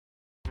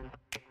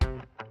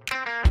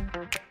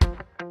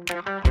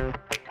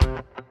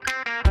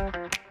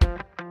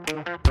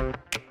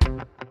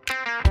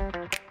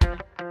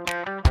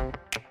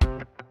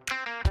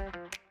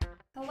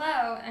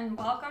Hello, and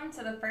welcome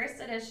to the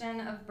first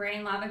edition of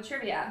Brain Lava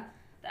Trivia,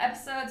 the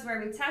episodes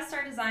where we test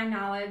our design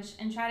knowledge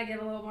and try to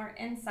give a little more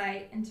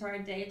insight into our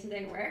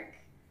day-to-day work.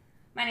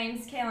 My name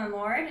is Kaylin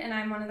Lord, and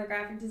I'm one of the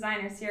graphic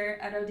designers here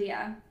at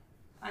Odia.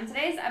 On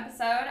today's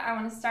episode, I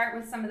want to start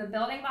with some of the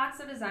building blocks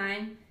of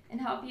design and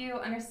help you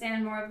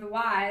understand more of the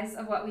whys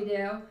of what we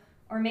do,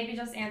 or maybe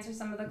just answer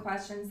some of the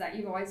questions that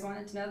you've always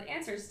wanted to know the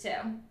answers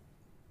to.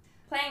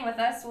 Playing with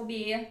us will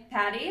be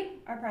Patty,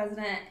 our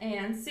president,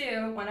 and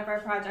Sue, one of our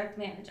project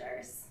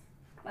managers.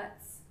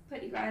 Let's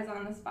put you guys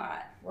on the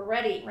spot. We're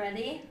ready.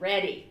 Ready?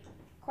 Ready.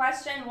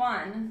 Question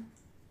 1.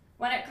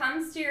 When it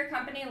comes to your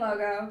company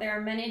logo, there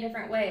are many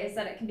different ways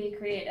that it can be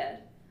created.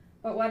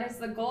 But what is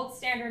the gold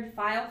standard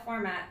file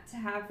format to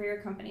have for your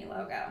company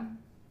logo?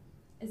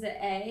 Is it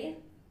A,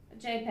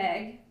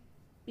 JPEG,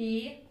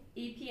 B,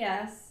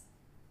 EPS,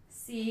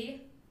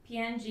 C,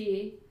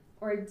 PNG,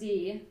 or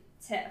D,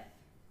 TIFF?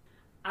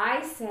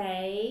 I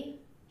say,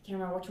 I can't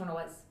remember which one it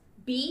was.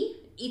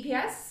 B,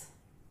 EPS.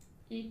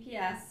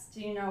 EPS.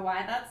 Do you know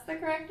why that's the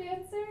correct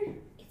answer?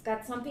 It's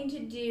got something to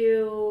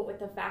do with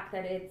the fact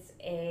that it's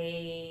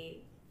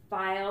a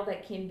file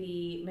that can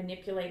be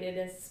manipulated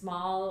as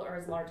small or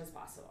as large as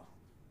possible.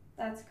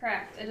 That's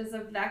correct. It is a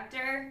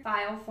vector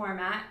file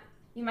format.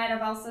 You might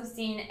have also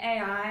seen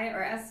AI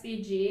or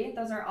SVG.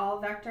 Those are all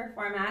vector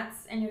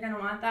formats, and you're going to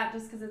want that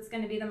just because it's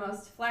going to be the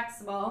most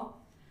flexible.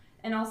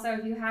 And also,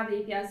 if you have the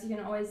EPS, you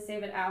can always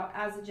save it out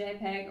as a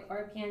JPEG or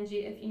a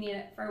PNG if you need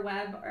it for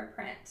web or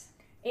print.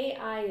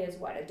 AI is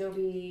what?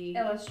 Adobe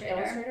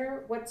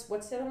Illustrator. What's the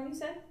other one you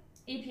said?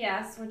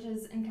 EPS, which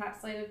is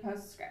encapsulated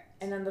PostScript.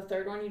 And then the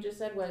third one you just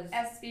said was?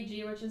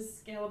 SVG, which is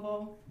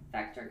scalable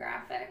vector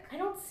graphic. I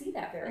don't see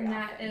that very often. And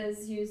that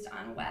is used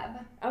on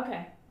web.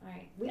 Okay. All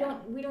right. We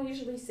don't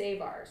usually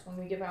save ours when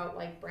we give out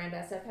like brand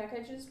asset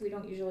packages. We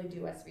don't usually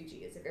do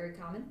SVG. Is it very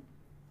common?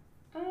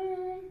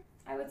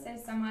 I would say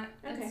somewhat.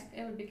 Okay.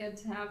 It would be good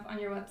to have on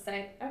your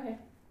website. Okay.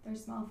 They're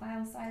small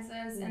file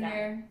sizes and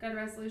they're good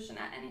resolution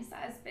at any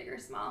size, big or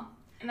small.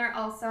 And they're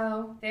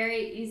also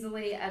very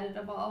easily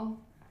editable.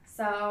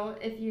 So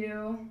if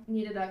you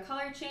needed a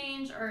color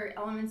change or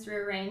elements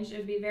rearranged, it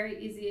would be very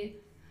easy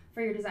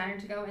for your designer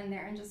to go in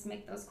there and just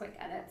make those quick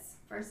edits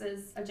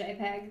versus a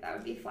JPEG that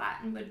would be flat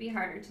and would be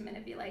harder to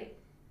manipulate.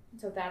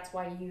 So that's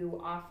why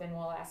you often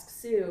will ask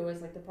Sue,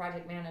 as like the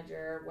project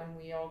manager, when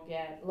we'll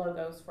get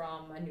logos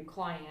from a new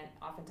client,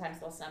 oftentimes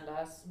they'll send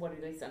us, what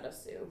do they send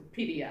us, Sue?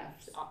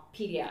 PDFs.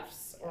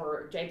 PDFs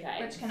or JPEGs.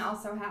 Which can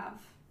also have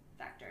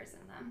vectors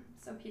in them.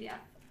 So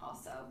PDF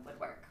also would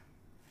work.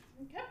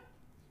 Okay.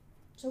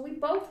 So we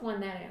both won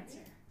that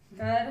answer.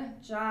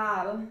 Good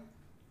job.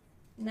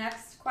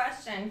 Next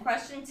question.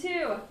 Question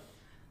 2.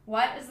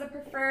 What is the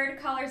preferred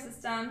color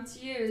system to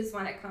use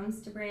when it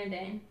comes to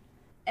branding?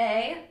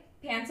 A,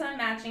 Pantone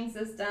matching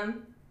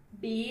system.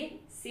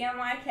 B,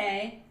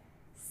 CMYK.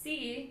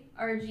 C,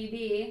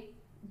 RGB.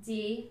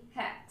 D,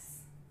 hex.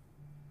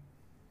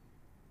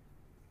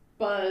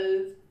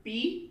 Buzz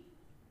B.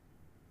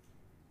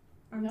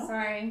 I'm No?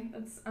 sorry.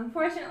 That's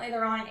unfortunately the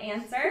wrong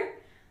answer.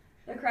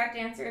 The correct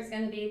answer is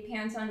going to be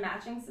Pantone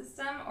matching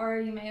system, or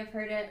you may have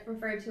heard it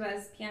referred to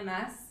as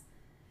PMS.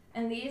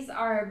 And these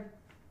are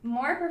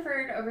more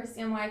preferred over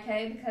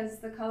CMYK because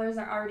the colors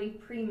are already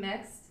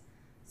pre-mixed.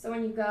 So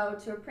when you go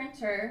to a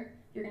printer,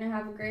 you're going to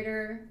have a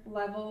greater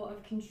level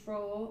of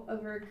control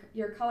over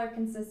your color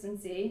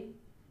consistency,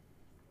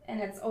 and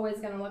it's always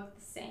going to look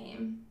the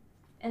same.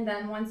 And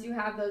then once you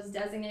have those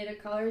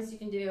designated colors, you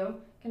can do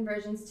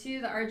conversions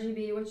to the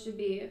RGB, which would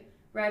be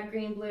red,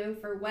 green, blue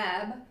for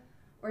web,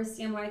 or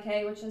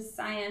CMYK, which is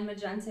cyan,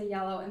 magenta,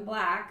 yellow, and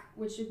black,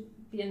 which would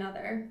be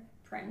another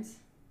print.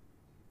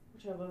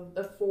 Which are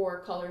the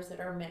four colors that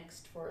are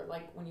mixed for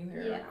like when you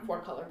hear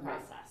four color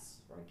process,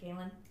 right,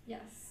 Kaylin?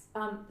 Yes.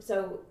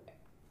 So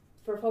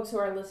for folks who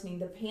are listening,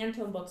 the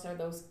Pantone books are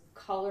those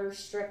color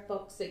strip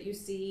books that you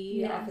see.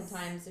 Yes.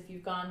 Oftentimes if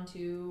you've gone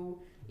to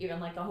even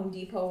like a Home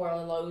Depot or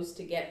a Lowe's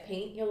to get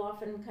paint, you'll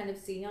often kind of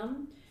see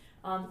them.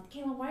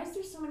 Kaylin, why is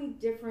there so many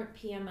different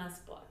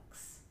PMS books?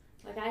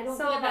 Like I don't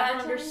think I've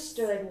ever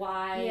understood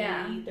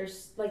why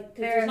there's like,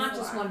 because there's not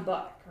just one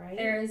book, right?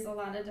 There's a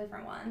lot of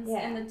different ones. Yeah.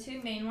 And the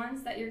two main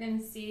ones that you're going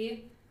to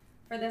see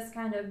for this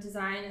kind of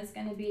design is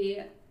going to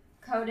be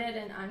coded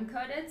and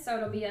uncoded. So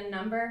it'll be a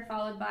number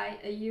followed by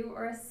a U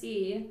or a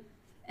C.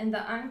 And the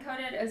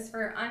uncoded is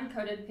for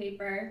uncoded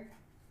paper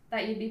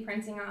that you'd be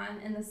printing on,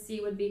 and the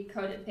C would be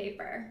coded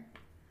paper.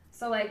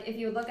 So like if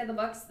you look at the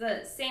books,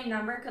 the same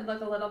number could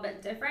look a little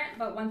bit different,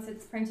 but once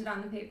it's printed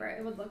on the paper,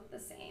 it would look the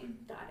same.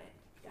 Got it.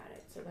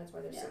 So that's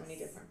why there's so many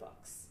different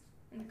books.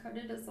 And the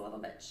coded is a little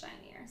bit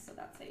shinier, so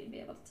that's how you'd be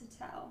able to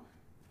tell.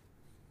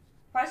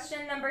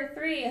 Question number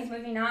 3,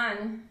 moving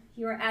on.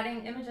 You are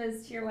adding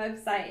images to your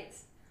website.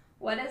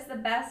 What is the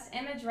best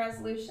image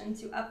resolution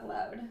to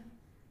upload?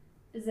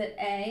 Is it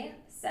A,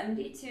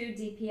 72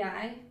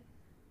 dpi,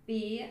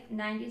 B,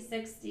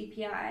 96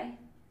 DPI,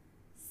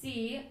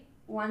 C,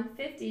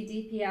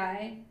 150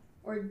 DPI,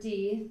 or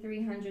D,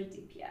 300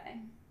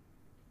 DPI?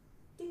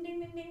 Ding,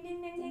 ding, ding, ding,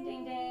 ding, ding, Ding,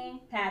 ding, ding.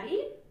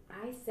 Patty?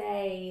 I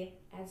say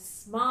as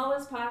small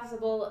as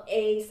possible,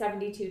 a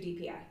 72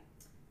 DPI.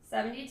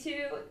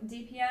 72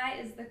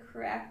 DPI is the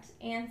correct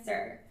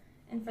answer.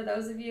 And for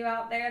those of you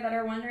out there that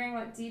are wondering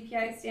what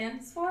DPI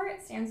stands for,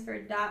 it stands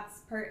for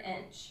dots per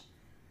inch.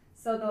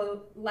 So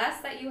the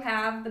less that you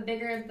have, the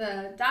bigger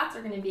the dots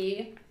are going to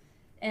be,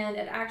 and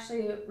it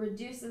actually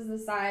reduces the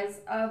size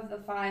of the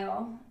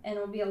file and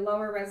will be a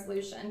lower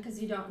resolution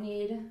because you don't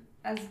need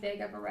as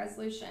big of a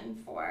resolution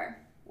for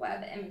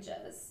web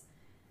images.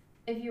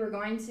 If you were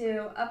going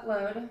to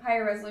upload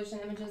higher resolution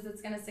images,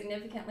 it's going to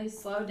significantly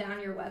slow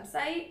down your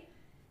website,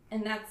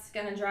 and that's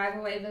going to drive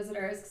away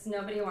visitors because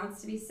nobody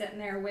wants to be sitting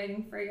there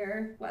waiting for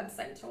your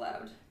website to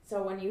load.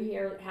 So when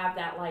you have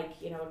that,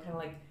 like, you know, kind of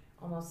like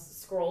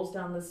almost scrolls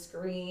down the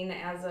screen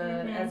as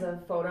a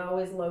photo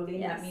is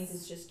loading, Yes. that means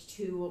it's just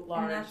too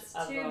large. And that's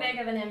too big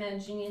of an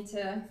image. You need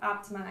to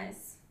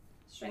optimize,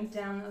 shrink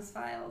down those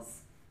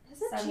files. Has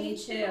that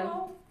changed at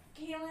all,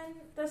 Kaylin?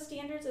 The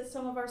standards as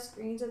some of our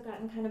screens have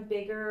gotten kind of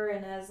bigger,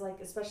 and as like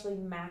especially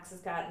Macs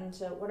has gotten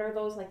to, what are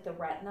those, like the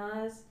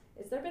Retinas?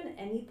 Has there been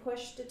any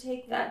push to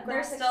take that?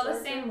 They're still the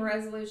larger? same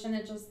resolution.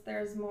 It just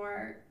there's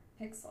more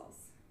pixels.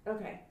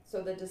 Okay,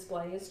 so the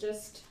display is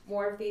just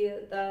more of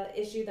the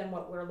issue than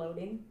what we're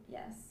loading.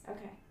 Yes.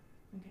 Okay.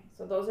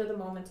 So those are the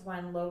moments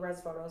when low res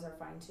photos are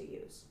fine to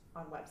use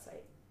on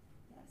website.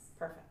 Yes.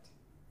 Perfect.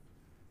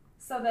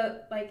 So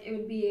it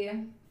would be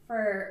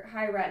for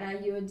high retina,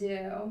 you would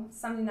do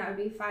something that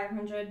would be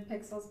 500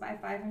 pixels by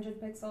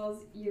 500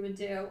 pixels. You would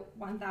do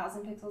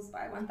 1,000 pixels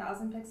by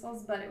 1,000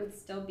 pixels, but it would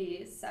still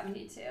be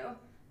 72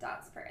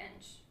 dots per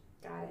inch.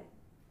 Got it.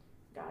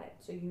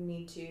 So you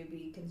need to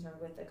be concerned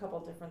with a couple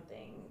different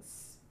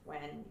things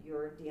when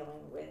you're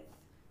dealing with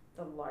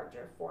the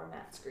larger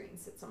format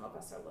screens that some of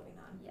us are living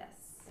on.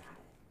 Yes. Got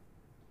it.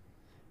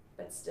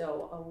 But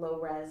still a low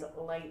res,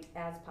 light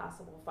as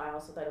possible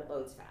file so that it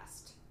loads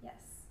fast.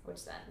 Yes.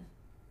 Which then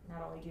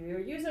not only do your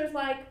users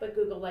like, but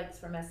Google likes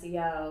from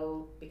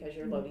SEO because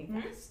you're loading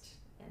fast.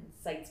 And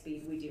site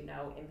speed, we do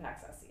know,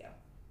 impacts SEO.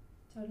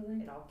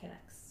 Totally. It all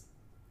connects.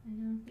 I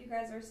know. You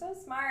guys are so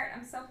smart.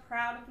 I'm so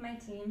proud of my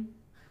team.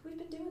 We've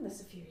been doing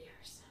this a few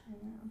years. I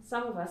know.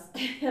 Some of us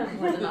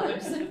more than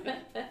others.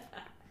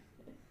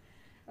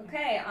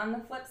 Okay, on the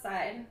flip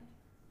side,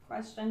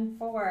 question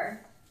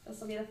 4. This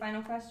will be the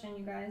final question,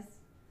 you guys.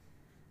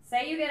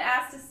 Say you get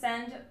asked to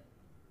send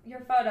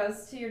your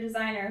photos to your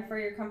designer for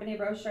your company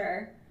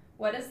brochure.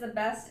 What is the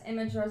best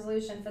image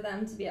resolution for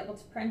them to be able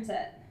to print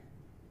it?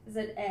 Is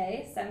it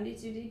A,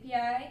 72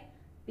 DPI,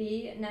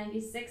 B,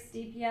 96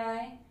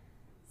 DPI,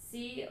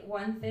 C,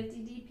 150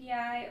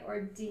 DPI, or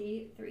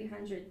D,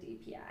 300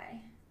 DPI?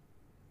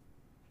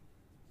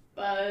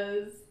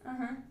 Buzz.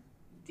 Uh-huh.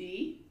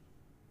 D.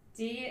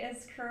 D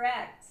is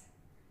correct.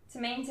 To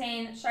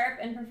maintain sharp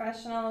and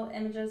professional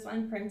images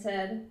when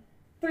printed,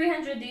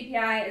 300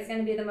 DPI is going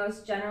to be the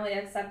most generally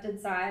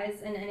accepted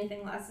size, and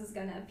anything less is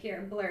going to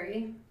appear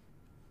blurry.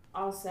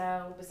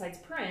 Also, besides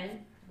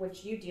print,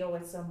 which you deal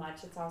with so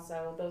much, it's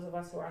also those of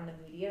us who are on the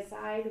media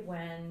side,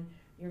 when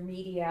your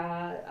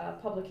media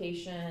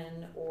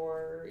publication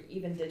or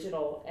even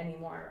digital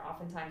anymore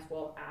oftentimes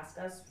will ask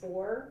us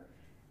for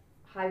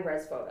high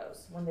res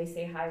photos. When they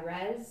say high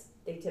res,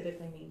 they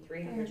typically mean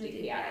 300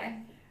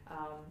 DPI.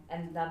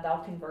 And then they'll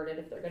convert it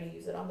if they're going to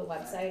use it on the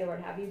website or what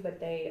have you, but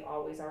they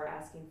always are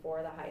asking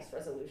for the highest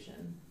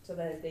resolution so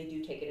that if they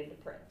do take it into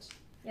print,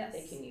 Yes.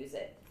 they can use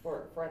it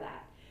for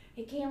that.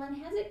 Hey, Kaylin,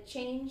 has it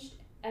changed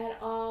at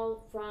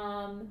all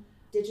from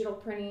digital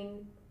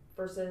printing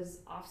versus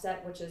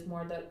offset, which is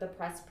more the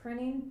press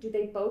printing? Do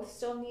they both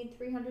still need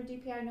 300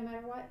 DPI no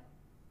matter what?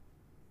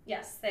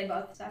 Yes, they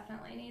both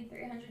definitely need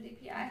 300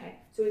 DPI. Okay,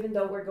 so even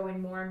though we're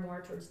going more and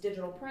more towards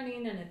digital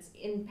printing and it's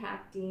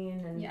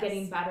impacting and Yes.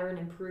 getting better and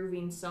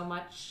improving so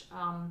much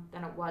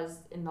than it was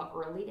in the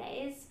early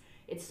days,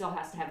 it still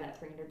has to have that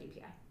 300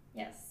 DPI.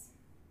 Yes.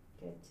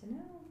 Good to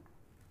know.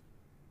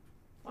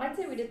 Well, I'd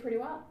say we did pretty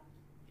well.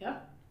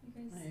 Yep.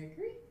 You guys, I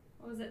agree.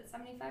 what was it,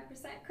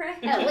 75%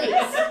 correct? At least.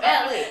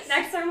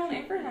 Next time we'll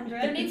aim for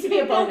 100. There needs to be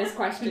a bonus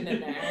question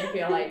in there, I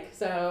feel like.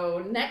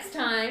 So next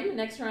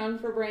round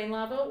for Brain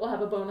Lava, we'll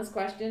have a bonus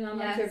question on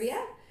Yes. the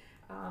trivia.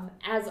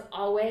 As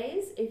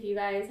always, if you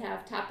guys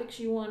have topics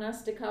you want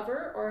us to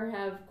cover or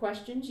have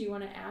questions you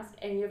want to ask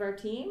any of our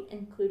team,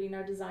 including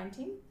our design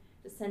team,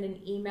 just send an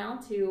email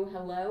to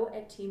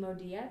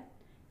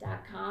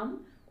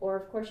hello@teamodia.com, or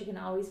of course you can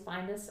always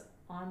find us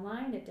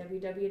online at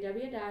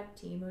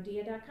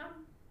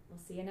www.teamodia.com. We'll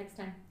see you next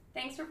time.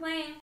 Thanks for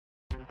playing.